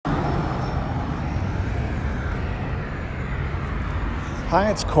Hi,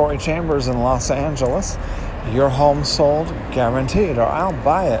 it's Corey Chambers in Los Angeles. Your home sold, guaranteed, or I'll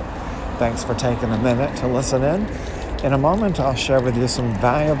buy it. Thanks for taking a minute to listen in. In a moment, I'll share with you some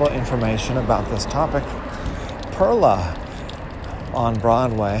valuable information about this topic. Perla on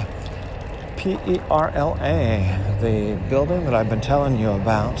Broadway. P-E-R-L-A, the building that I've been telling you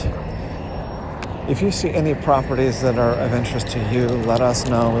about. If you see any properties that are of interest to you, let us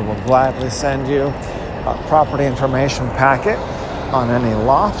know. We will gladly send you a property information packet on any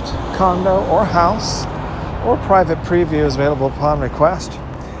loft, condo, or house, or private previews available upon request.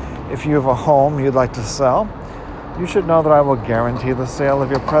 If you have a home you'd like to sell, you should know that I will guarantee the sale of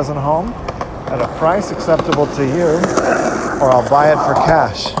your present home at a price acceptable to you, or I'll buy it for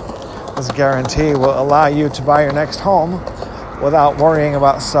cash. This guarantee will allow you to buy your next home without worrying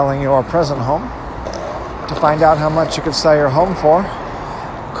about selling your present home. To find out how much you could sell your home for,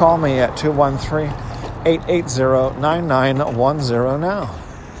 call me at 213-880-9910 now.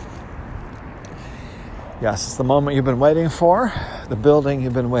 Yes, it's the moment you've been waiting for, the building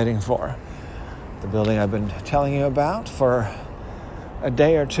you've been waiting for, the building I've been telling you about for a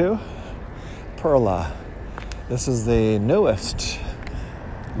day or two, Perla. This is the newest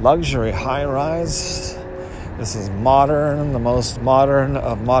luxury high-rise. This is modern, the most modern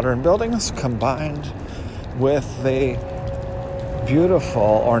of modern buildings, combined with the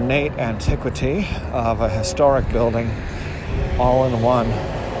beautiful, ornate antiquity of a historic building, all in one.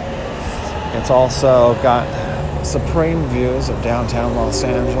 It's also got supreme views of downtown Los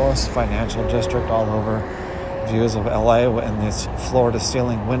Angeles, financial district all over, views of LA in these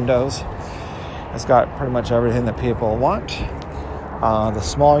floor-to-ceiling windows. It's got pretty much everything that people want. The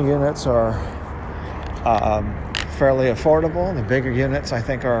small units are fairly affordable. The bigger units, I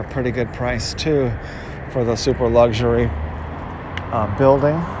think, are a pretty good price, too, for the super luxury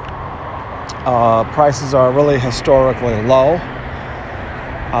building. Prices are really historically low.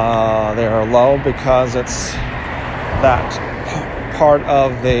 They are low because it's that part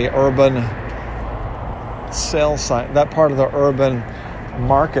of the urban sales cycle, that part of the urban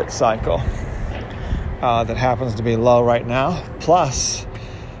market cycle that happens to be low right now. Plus,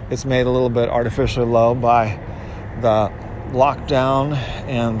 it's made a little bit artificially low by the lockdown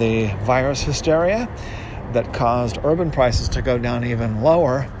and the virus hysteria that caused urban prices to go down even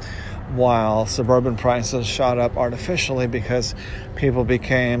lower, while suburban prices shot up artificially because people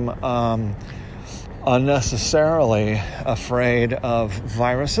became unnecessarily afraid of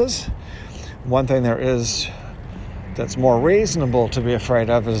viruses. One thing there is that's more reasonable to be afraid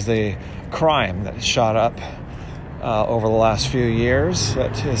of is the crime that shot up over the last few years.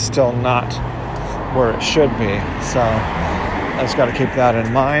 That is still not where it should be. So I just got to keep that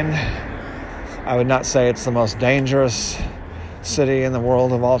in mind. I would not say it's the most dangerous city in the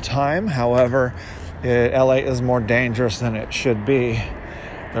world of all time. However, LA is more dangerous than it should be.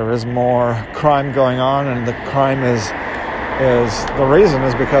 There is more crime going on, and the crime is the reason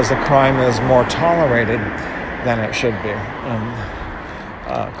is because the crime is more tolerated than it should be.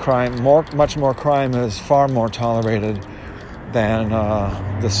 Much more crime is far more tolerated than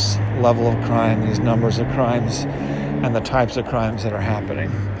this level of crime, these numbers of crimes, and the types of crimes that are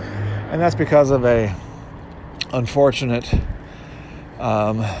happening. And that's because of a unfortunate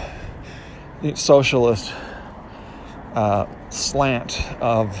socialist slant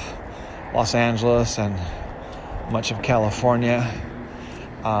of Los Angeles and much of California.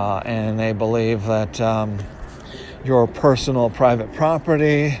 And they believe that your personal private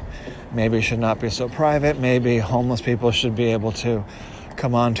property maybe should not be so private. Maybe homeless people should be able to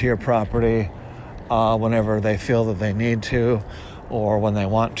come onto your property whenever they feel that they need to, or when they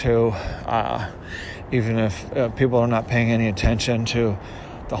want to, even if people are not paying any attention to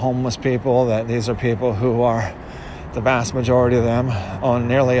the homeless people, that these are people who are, the vast majority of them,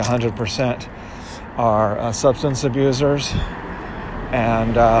 nearly 100%, are substance abusers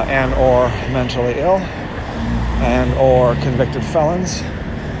and or mentally ill and or convicted felons.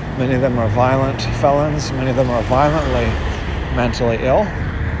 Many of them are violent felons. Many of them are violently mentally ill.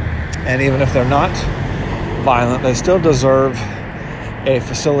 And even if they're not violent, they still deserve a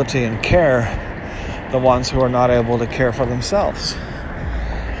facility and care, the ones who are not able to care for themselves.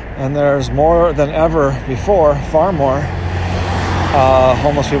 And there's more than ever before, far more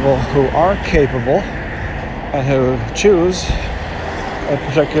homeless people who are capable and who choose a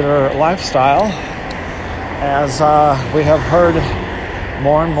particular lifestyle, as we have heard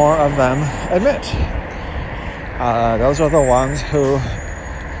more and more of them admit. Those are the ones who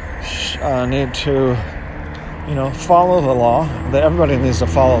need to, follow the law. Everybody needs to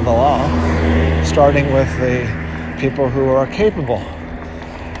follow the law, starting with the people who are capable,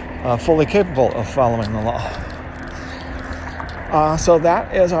 fully capable of following the law. So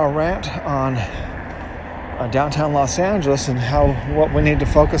that is our rant on downtown Los Angeles and what we need to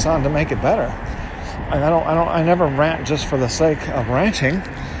focus on to make it better. And I never rant just for the sake of ranting.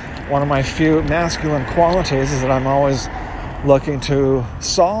 One of my few masculine qualities is that I'm always looking to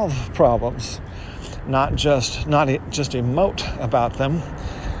solve problems, not just emote about them.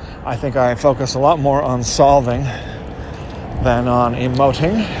 I think I focus a lot more on solving than on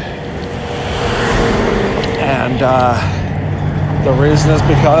emoting. And the reason is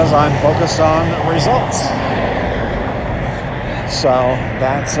because I'm focused on results. So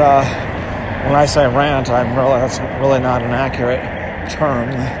that's when I say rant, that's really not an accurate term.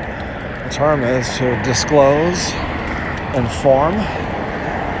 The term is to disclose, inform,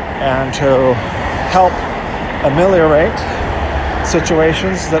 and to help ameliorate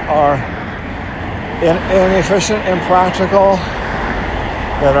situations that are inefficient, impractical,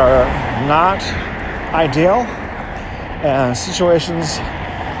 that are not ideal, and situations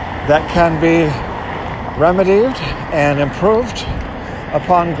that can be remedied and improved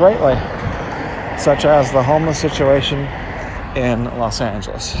upon greatly, such as the homeless situation in Los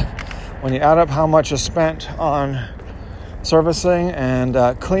Angeles. When you add up how much is spent on servicing and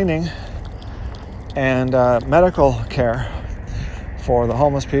cleaning and medical care for the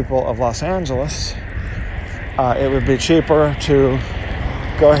homeless people of Los Angeles, it would be cheaper to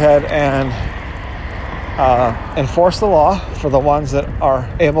go ahead and enforce the law for the ones that are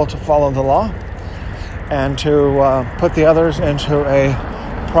able to follow the law, and to put the others into a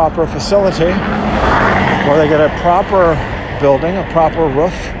proper facility where they get a proper building, a proper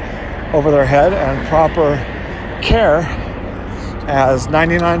roof over their head, and proper care, as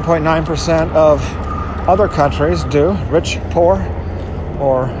 99.9% of other countries do, rich, poor,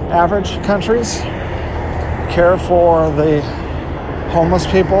 or average countries, care for the homeless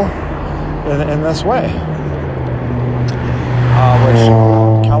people in this way, which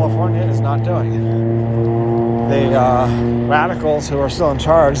California is not doing. The radicals who are still in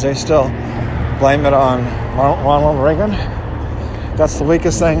charge, they still blame it on Ronald Reagan. That's the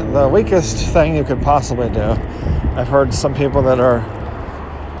weakest thing you could possibly do. I've heard some people that are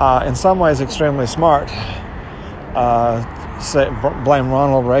in some ways extremely smart blame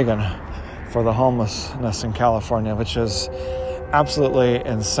Ronald Reagan for the homelessness in California, which is absolutely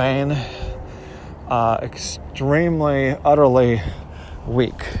insane, extremely, utterly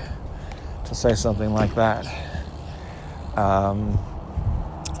weak to say something like that.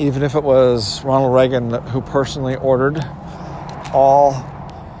 Even if it was Ronald Reagan who personally ordered all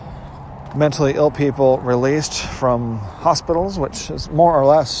mentally ill people released from hospitals, which is more or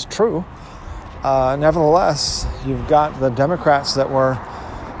less true, nevertheless, you've got the Democrats that were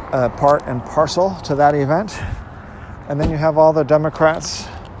part and parcel to that event, and then you have all the Democrats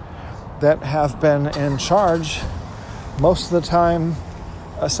that have been in charge most of the time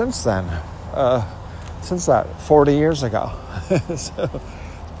since then, since that 40 years ago. So,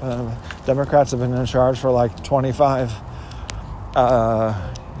 Democrats have been in charge for like 25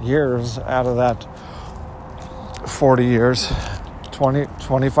 years out of that 40 years,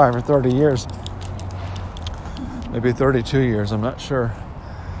 25 or 30 years, maybe 32 years, I'm not sure,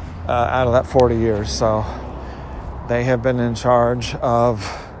 out of that 40 years. So they have been in charge of,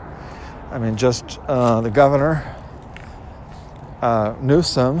 the governor,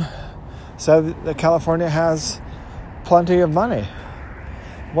 Newsom, said that California has plenty of money.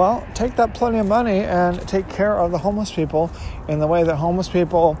 Well, take that plenty of money and take care of the homeless people in the way that homeless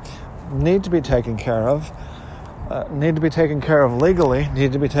people need to be taken care of, need to be taken care of legally,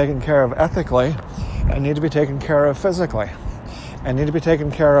 need to be taken care of ethically, and need to be taken care of physically, and need to be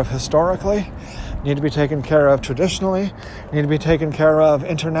taken care of historically, need to be taken care of traditionally, need to be taken care of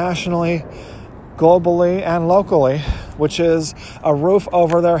internationally, globally, and locally, which is a roof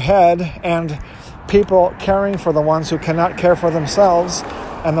over their head and people caring for the ones who cannot care for themselves,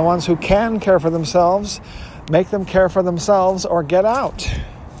 and the ones who can care for themselves, make them care for themselves or get out.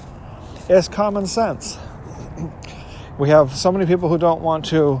 It's common sense. We have so many people who don't want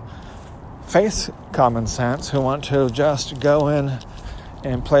to face common sense, who want to just go in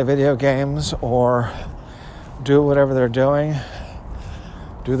and play video games or do whatever they're doing,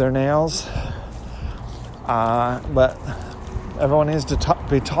 do their nails. But everyone needs to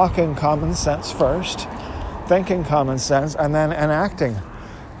be talking common sense first, thinking common sense, and then enacting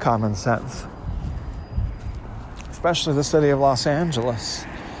common sense. Especially the city of Los Angeles.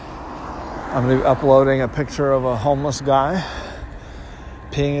 I'm going to be uploading a picture of a homeless guy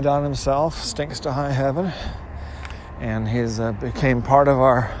peeing it on himself, stinks to high heaven, and he's became part of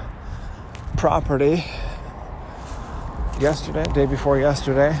our property day before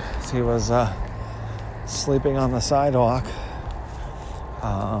yesterday. He was sleeping on the sidewalk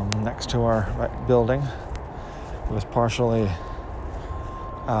next to our building. He was partially, he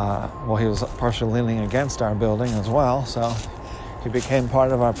was partially leaning against our building as well, so he became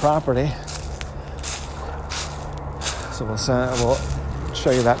part of our property. So we'll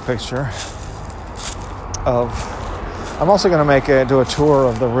show you that picture I'm also going to do a tour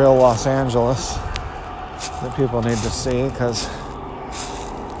of the real Los Angeles that people need to see, because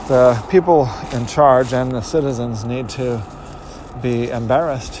the people in charge and the citizens need to be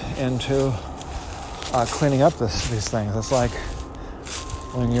embarrassed into cleaning up these things. It's like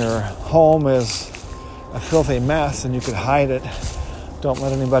when your home is a filthy mess and you could hide it. Don't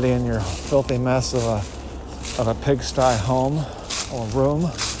let anybody in your filthy mess of a pigsty home or room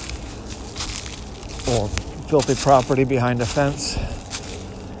or filthy property behind a fence.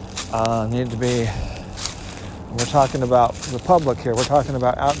 We're talking about the public here. We're talking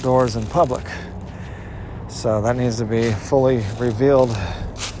about outdoors and public. So that needs to be fully revealed.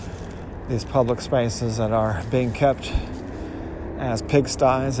 These public spaces that are being kept as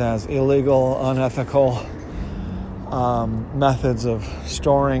pigsties, as illegal, unethical methods of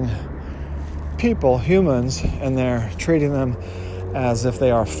storing people, humans, and they're treating them as if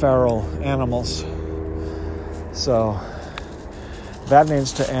they are feral animals. So that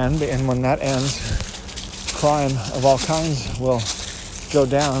needs to end, and when that ends, crime of all kinds will go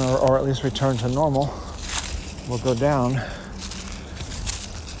down, or at least return to normal, will go down.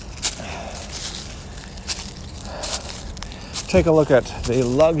 Take a look at the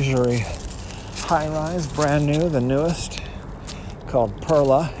luxury high-rise, brand new, the newest, called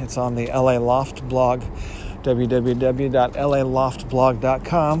Perla. It's on the LA Loft blog,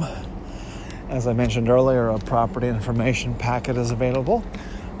 www.laloftblog.com. As I mentioned earlier, a property information packet is available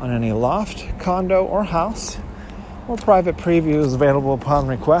on any loft, condo, or house, or private preview is available upon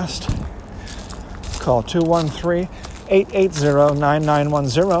request. Call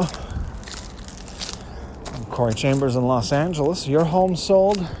 213-880-9910. I'm Corey Chambers in Los Angeles. Your home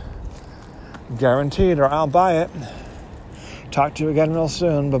sold, guaranteed, or I'll buy it. Talk to you again real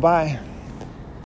soon. Bye-bye.